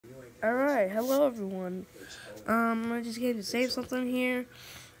Alright, hello everyone. I just came to say something here.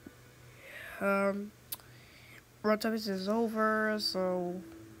 Rotubbies is over, so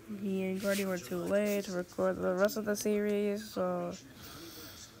me and Gordy were too late to record the rest of the series, so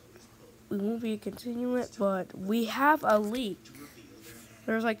we won't be continuing it, but we have a leak.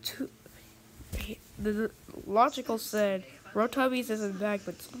 There's like the logical said Rotubbies isn't back,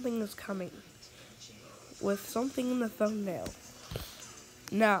 but something is coming. With something in the thumbnail.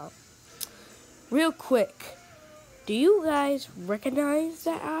 Now, real quick, do you guys recognize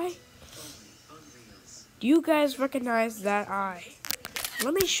that eye? Do you guys recognize that eye?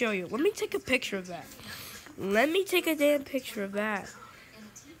 Let me show you. Let me take a picture of that. Let me take a damn picture of that.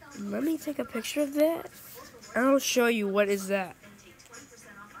 Let me take a picture of that. And I'll show you what is that.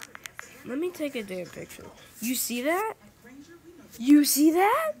 Let me take a damn picture. You see that? You see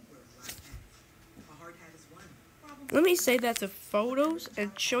that? Let me save that to photos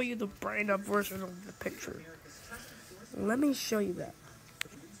and show you the brightened up version of the picture. Let me show you that.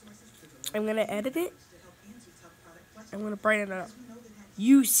 I'm gonna edit it. I'm gonna brighten it up.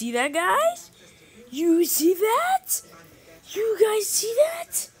 You see that, guys? You see that? You guys see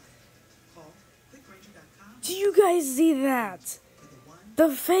that? Do you guys see that? The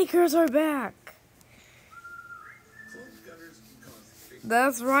fakers are back.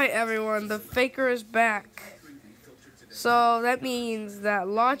 That's right, everyone. The faker is back. So that means that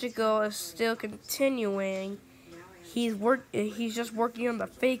Logical is still continuing. He's just working on the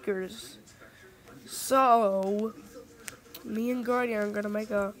fakers. So me and Guardian are gonna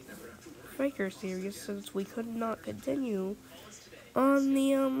make a faker series since we could not continue on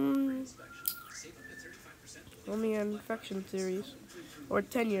the infection series, or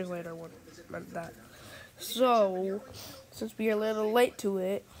 10 years later one meant that. So since we are a little late to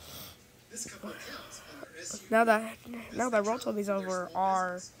it, now that Rotubbies over,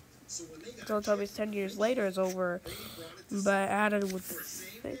 our Rotubbies 10 years later is over, but added with the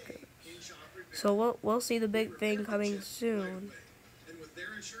faker. So we'll see the big thing coming soon.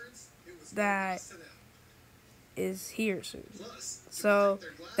 That is here soon. So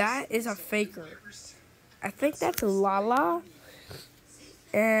that is a faker. I think that's Lala,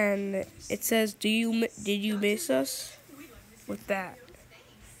 and it says, "Did you miss us?" With that.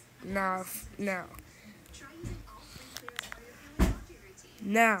 Now.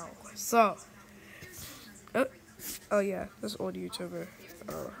 So. Oh yeah, this old YouTuber.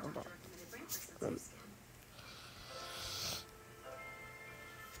 Hold on.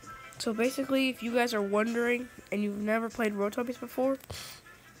 So basically, if you guys are wondering and you've never played Rotubbies before,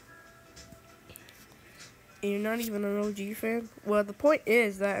 and you're not even an OG fan, well, the point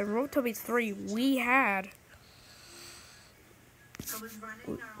is that in Rotubbies 3, we had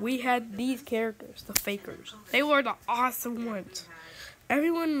these characters, the fakers. They were the awesome ones.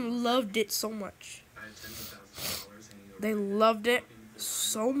 Everyone loved it so much. They loved it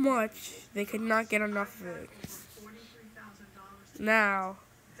so much, they could not get enough of it. Now,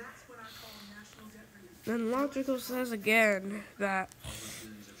 then Logical says again that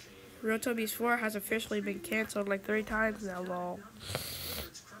Rotubbies 4 has officially been canceled like 3 times now, lol.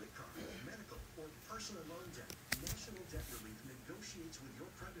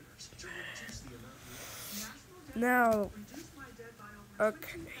 Now,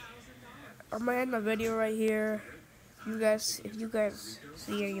 okay, I'm gonna end the video right here. If you guys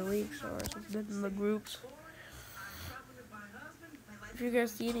see any leaks or something in the groups, if you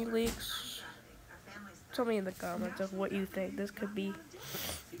guys see any leaks, tell me in the comments of what you think this could be.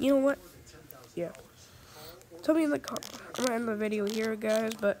 You know what? Yeah. Tell me in the comments. I'm gonna end the video here,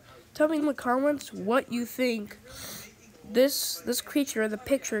 guys, but tell me in the comments what you think this creature in the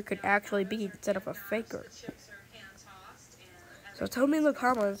picture could actually be instead of a faker. So tell me in the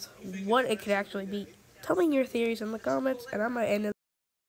comments what it could actually be. Tell me your theories in the comments, and I'm gonna end it.